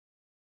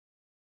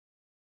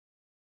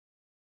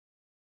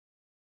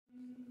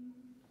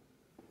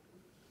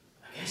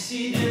I guess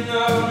he didn't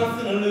have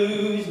nothing to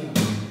lose now.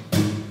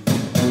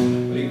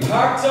 But he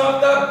packed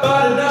up that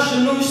battered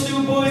national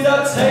stew, boys,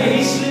 that day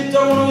he slipped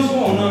on those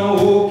worn-out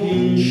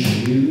walking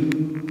shoes.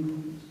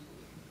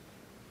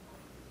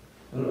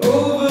 And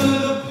over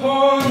the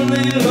pond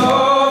they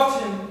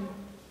laughed him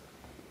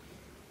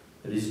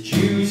at his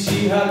dues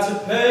he had to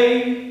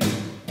pay.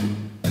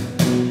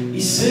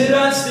 He said,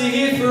 I'd stay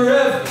here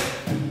forever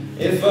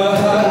if I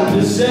had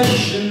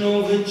possession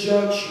over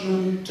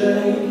Judgment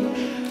Day.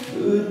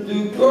 But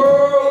the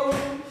ghost,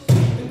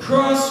 the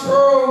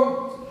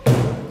crossroads,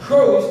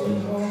 crows me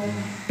home.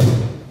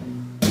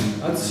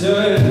 I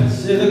tell you,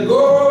 say the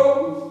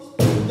ghost,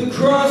 the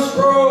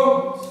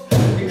crossroads,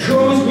 it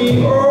crows me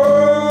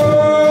home.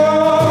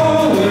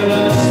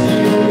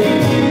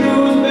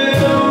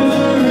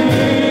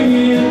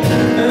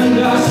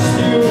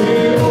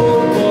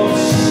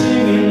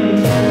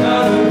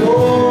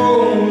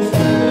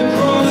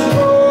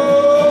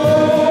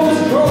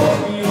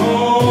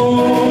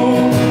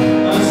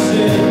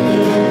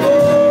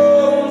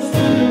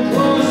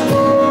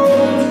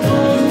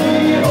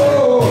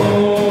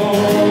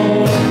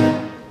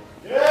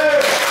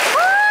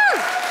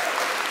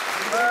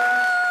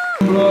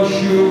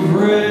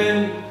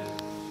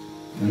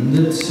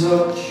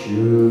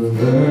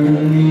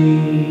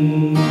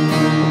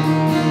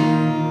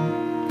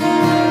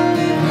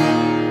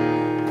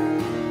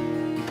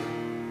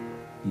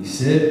 He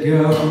said,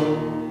 girl,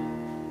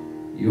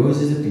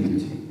 yours is a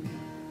beauty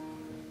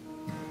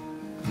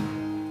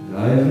that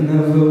I have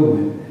never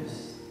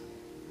witnessed.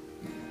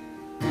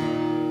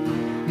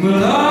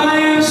 But I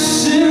have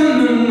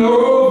seen the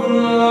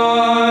northern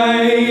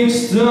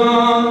lights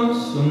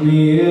dance on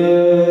the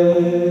air.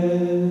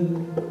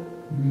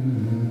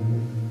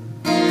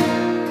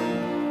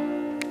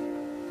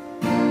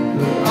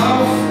 But I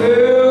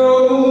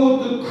felt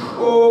the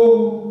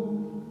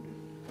cold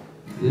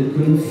that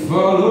can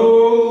follow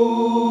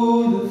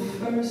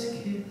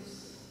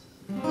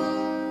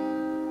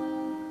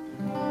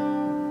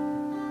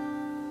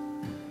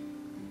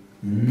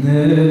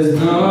there's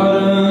not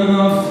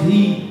enough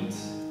heat,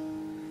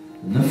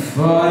 and the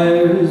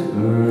fire's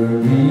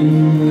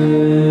burning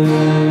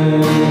there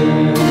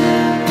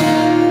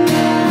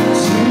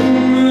to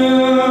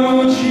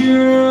melt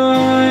your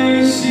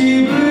icy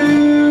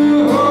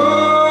blue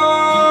heart.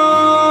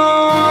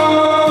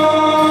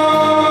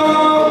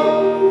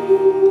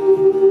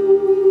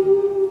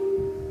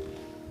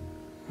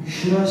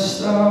 Should I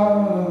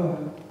start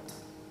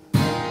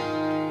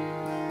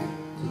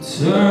to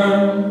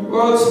turn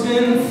what's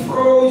been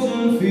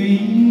frozen for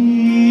years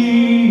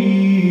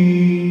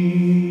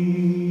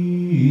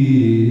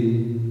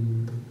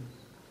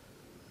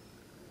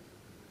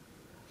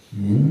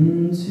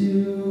into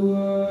a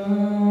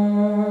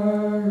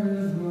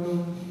river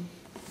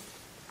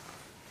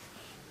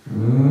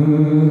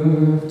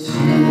of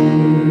tears?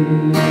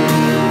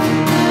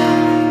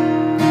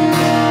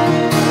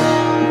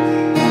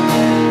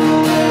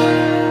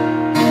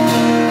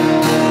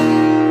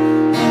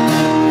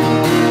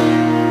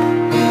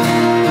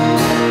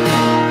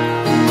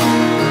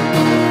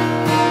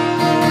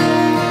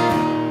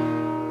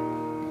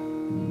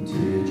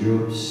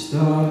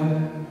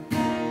 Start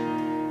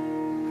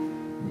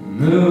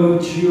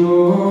melt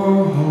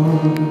your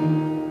heart.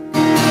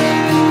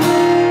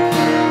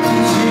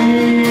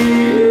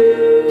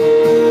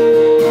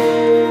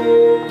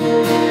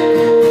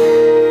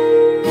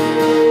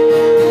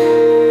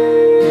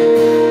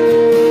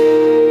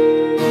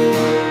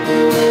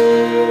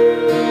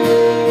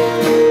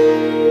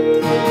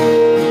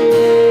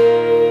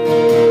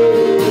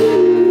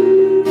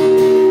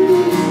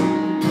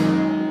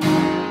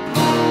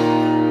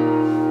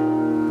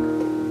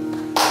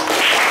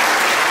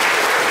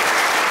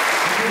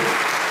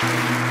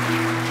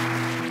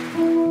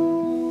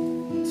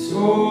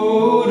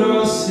 Told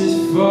us his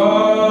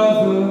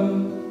father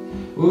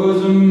was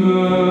a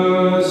mercenary,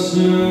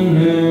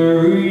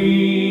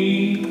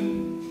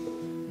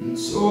 and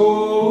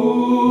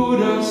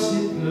told us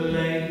it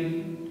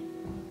lay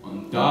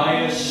on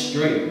dire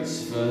straits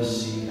for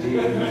CD.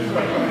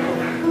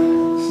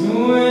 So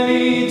when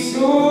he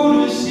told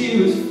us he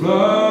was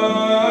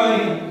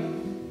flying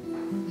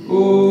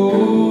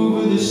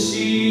over the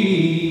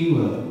sea,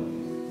 well,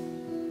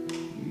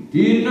 we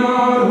did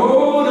not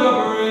hold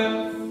our breath.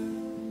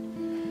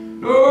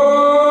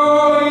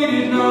 No, he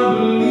did not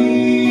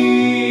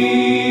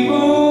believe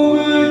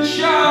over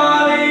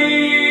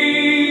Charlie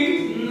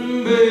in the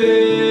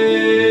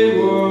bay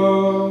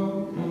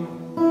water.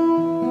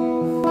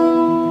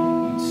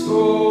 He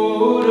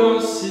told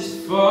us his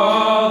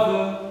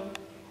father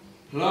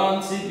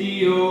planted the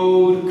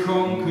old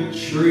Concord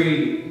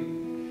tree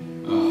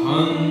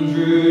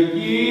 100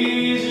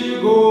 years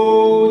ago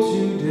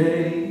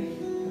today,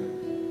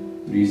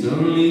 but he's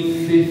only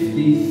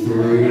 53.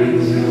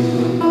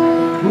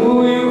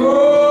 We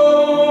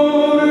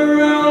rolled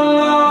around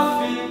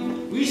laughing,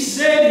 we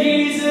said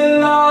he's a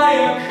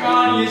liar,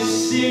 can't you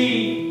see?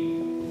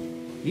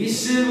 He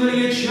said, will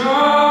you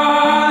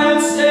try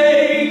and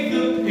take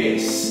the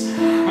piss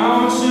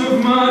out of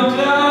my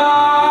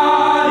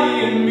glass?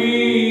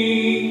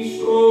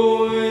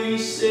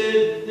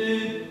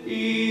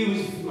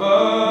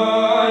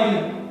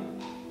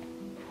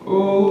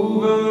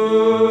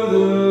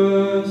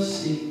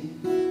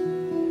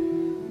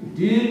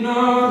 did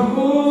not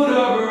hold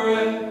our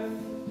breath.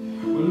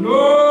 Well,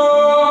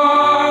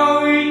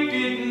 no, we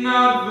did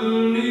not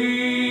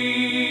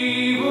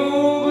believe.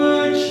 Oh,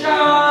 but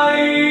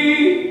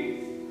Charlie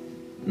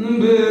in the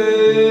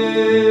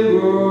big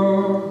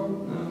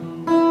world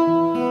now.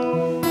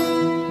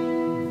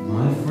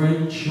 My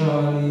friend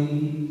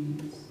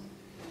Charlie's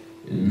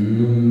in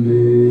the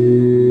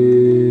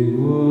big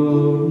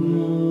world now.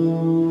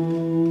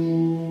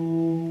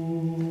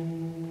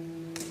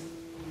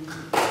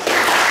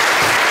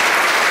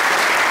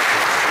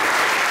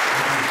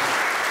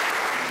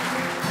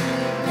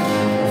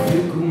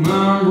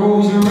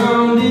 Rolls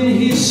around in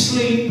his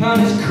sleep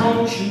and his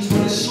conscience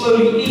when it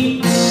slowly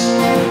eats.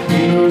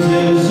 He knows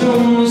there's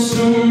only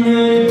so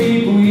many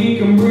people he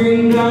can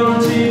bring down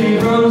till he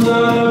runs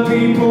out of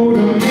people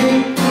to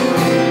meet.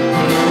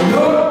 I'm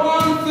not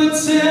one for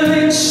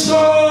telling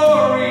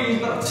stories,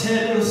 but I'll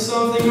tell you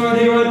something right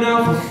here, right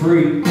now for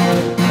free. If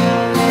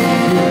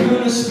you're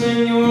gonna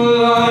spend your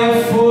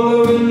life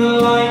following the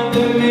light,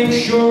 then make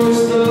sure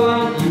it's the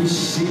light you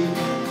see.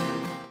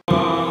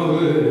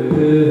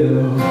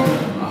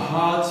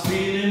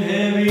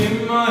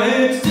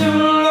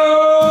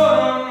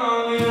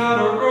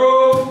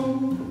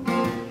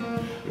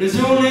 There's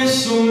only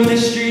so many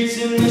streets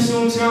in this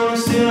old town, and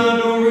still I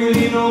don't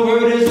really know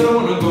where it is I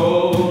wanna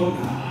go.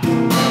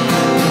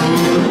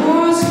 Don't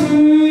ask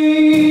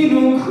me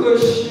no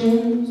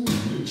questions.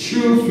 The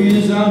truth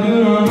is I do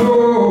not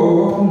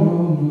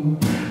know.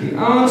 The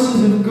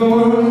answers have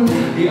gone.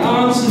 The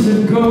answers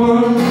have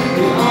gone.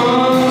 The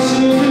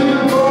answers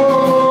have gone.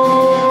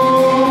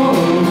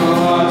 My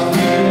heart's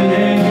beating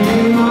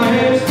heavy, my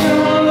head's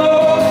down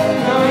low.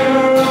 Now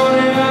you're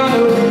running out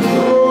of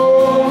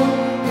control.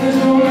 There's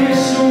only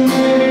so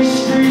many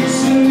streets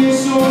in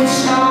this old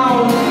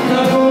town, and I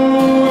don't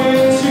know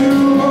where to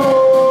go.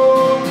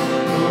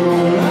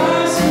 Don't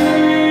ask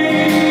me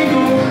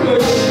no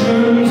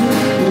questions.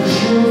 The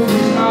truth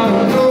is I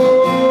don't know.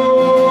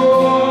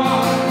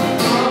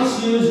 The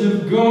answers have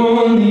gone.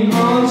 The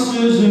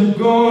answers have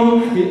gone.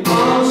 The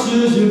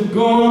answers have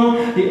gone.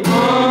 The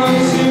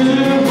answers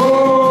have gone.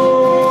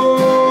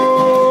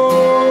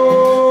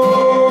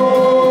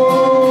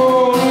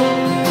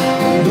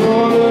 And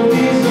all of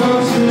these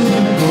answers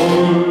have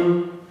gone.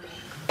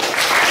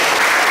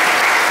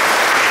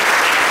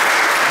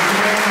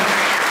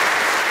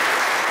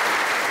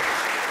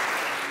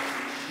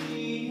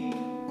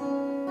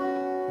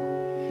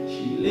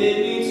 She led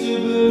me to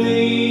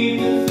believe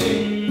that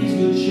things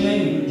were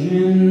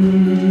changing.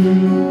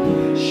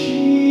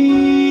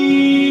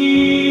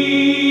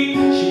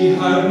 She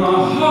had my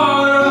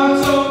heart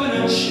wrapped up in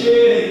a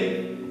chain,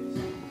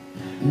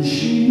 and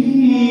she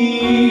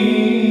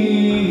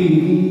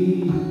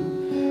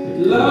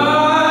had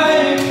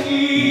lied to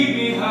keep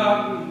me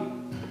happy,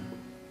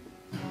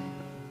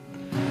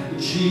 but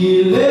she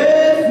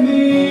left me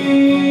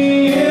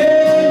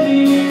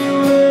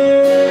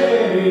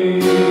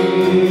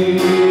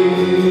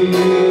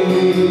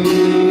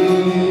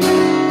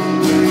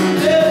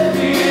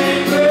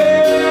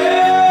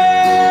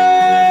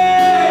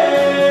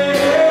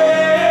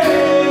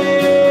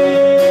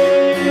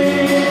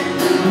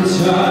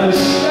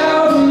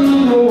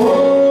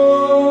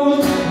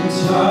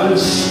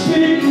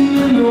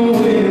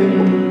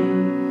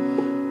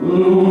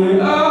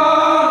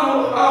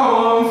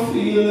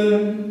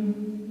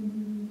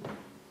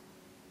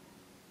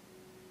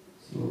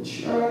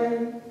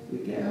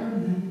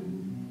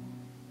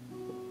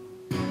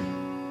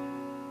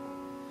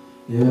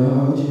yeah,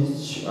 I'll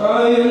just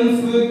try and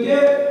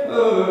forget her.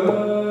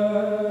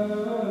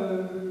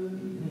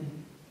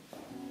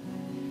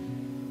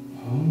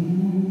 Oh,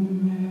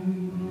 Mary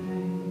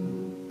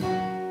May.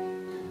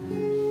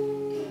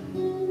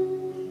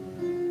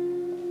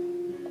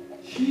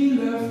 She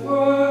left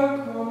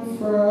work on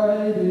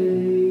Friday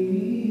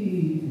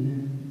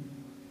evening.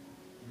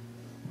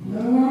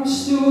 Now I'm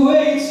still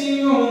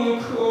waiting on the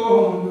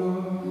corner.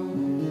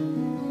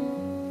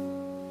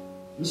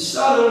 I'm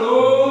sat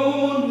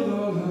alone with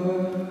all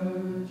her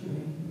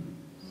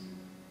dreams.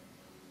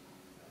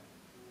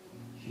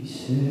 She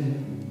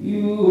said,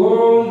 you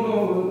all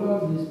know I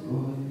love this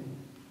boy.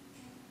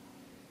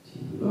 She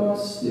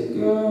lost a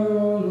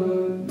girl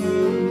like me.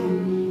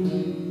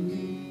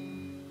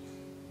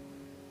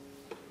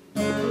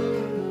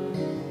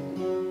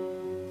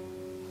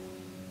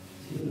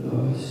 She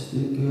lost a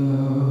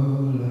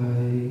girl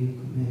like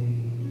me.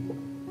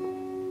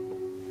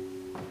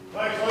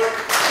 Thanks, Luke.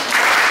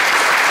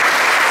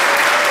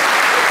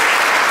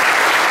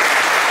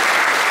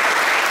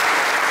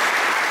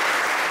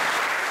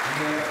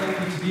 Thank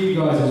you to you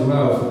guys as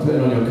well for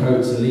putting on your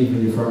coats and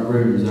leaving your front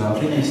rooms. I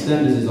think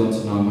EastEnders is on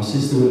tonight. My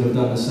sister would have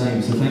done the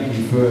same, so thank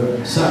you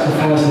for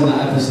sacrificing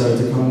that episode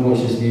to come and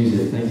watch this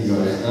music. Thank you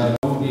guys.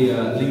 I'll be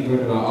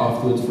lingering about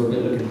afterwards for a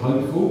bit looking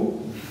hopeful.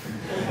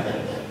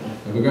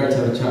 It'll be great to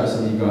have a chat with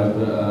some of you guys,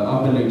 but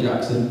I've been Luke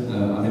Jackson. I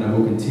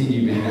will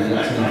continue being Luke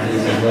Jackson after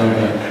this as well,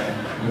 but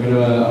I'm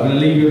gonna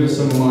leave you with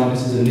some of mine.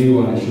 This is a new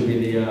one. It should be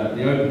the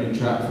opening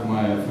track for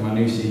my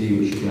new CD,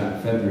 which should be out in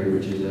February,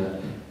 which is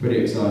pretty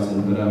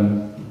exciting. But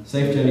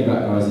Safe journey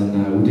back, guys, and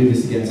we'll do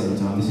this again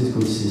sometime. This is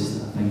called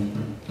Sister. Thank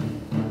you.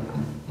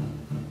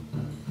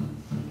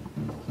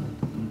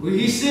 Well,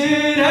 he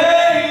said,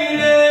 hey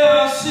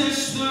there,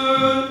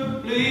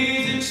 sister,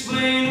 please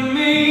explain to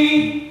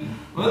me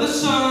why the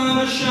sun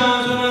never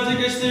shines when I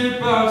take a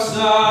step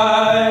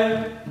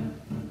outside.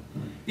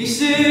 He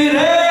said,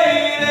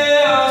 hey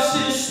there,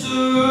 sister,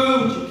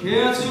 would you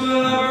care to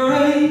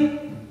elaborate?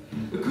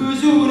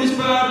 Because all this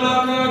bad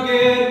luck I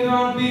get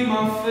can't be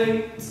my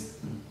fate.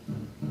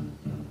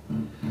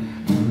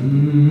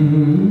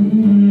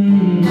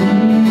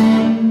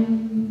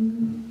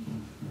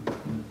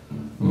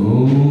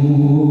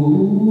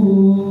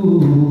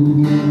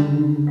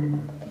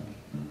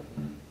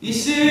 He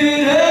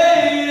said,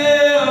 hey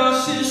there,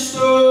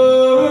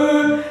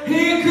 sister,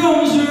 here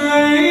comes the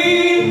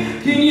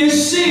rain. Can you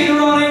see it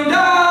running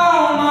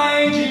down my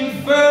aging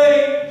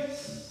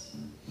face?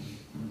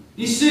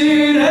 He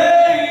said,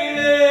 hey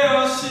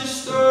there,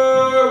 sister,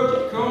 would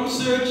you come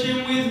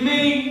searching with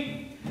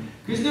me?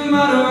 'Cause no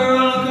matter where I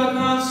look, I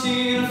can't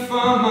seem to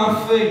find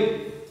my faith.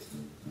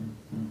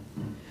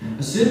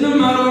 I said, no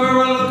matter where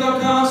I look, I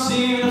can't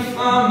seem to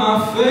find my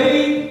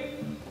faith.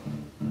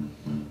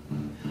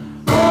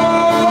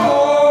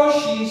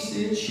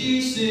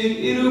 She said,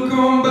 it'll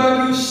come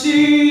back, you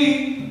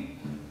see.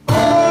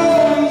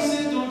 Oh, he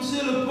said, don't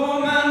tell a poor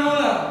man no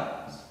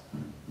lies.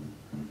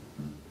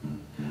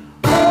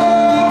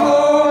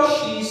 Oh,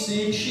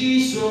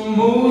 she saw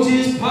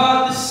Moses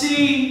part the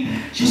sea.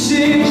 She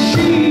said,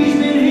 she's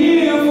been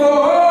here for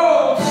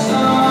all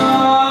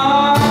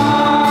time.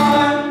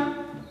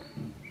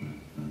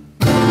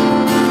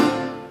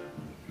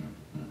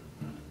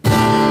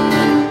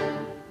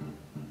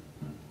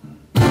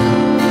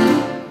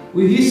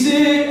 Well, he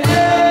said,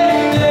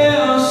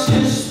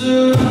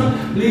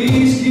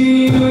 please can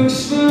you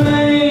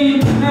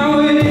explain how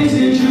it is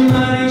that you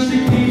manage to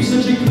keep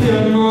such a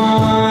clear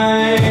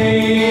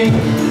mind?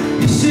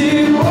 He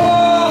said,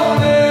 oh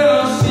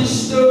there,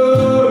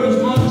 sister, as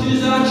much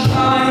as I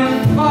try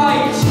and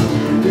fight,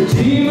 the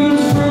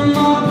demons from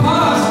my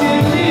past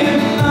get me at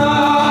night.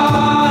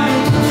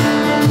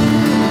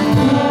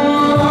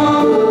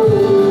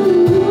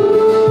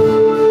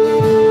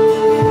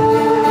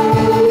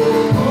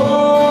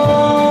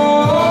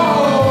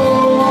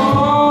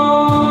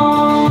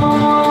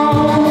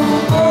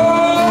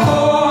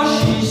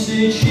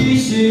 She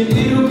said,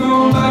 it'll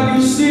come back,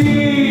 you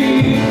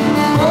see.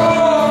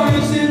 Oh, he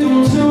said,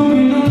 don't tell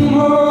me no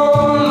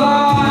more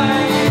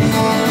lies.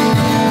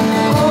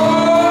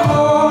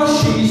 Oh,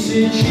 she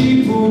said,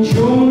 she pulled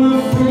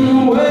Jonah from the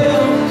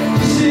well.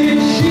 She said,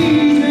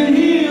 she's been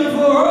here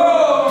for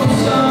all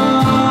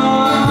time.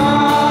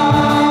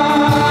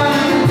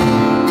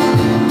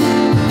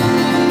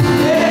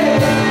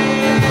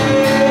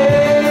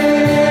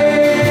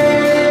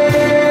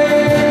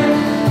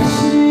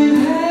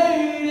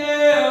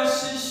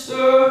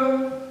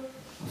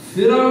 I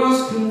feel I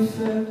must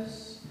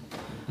confess,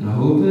 and I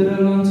hope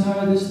it'll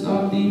untie this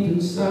knot deep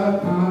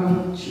inside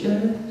my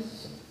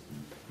chest.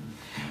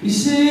 He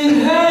said,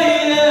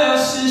 hey there,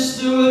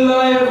 sister, will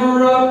I ever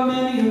rob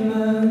many a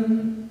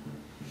man?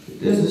 But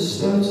there's a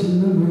certain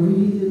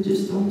memory that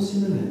just don't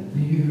seem to let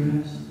me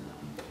rest.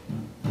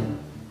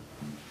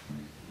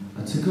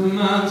 I took a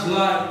man's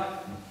life,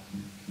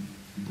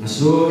 I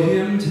saw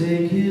him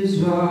take his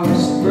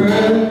last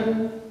breath.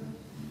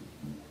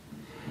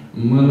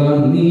 Well,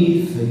 I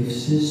need faith,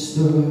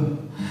 sister,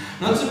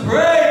 not to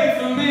pray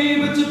for me,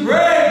 but to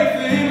pray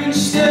for him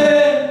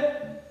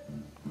instead.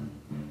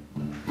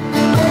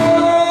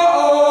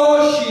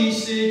 Oh, she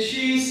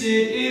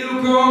said,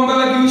 it'll come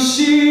back, you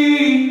see.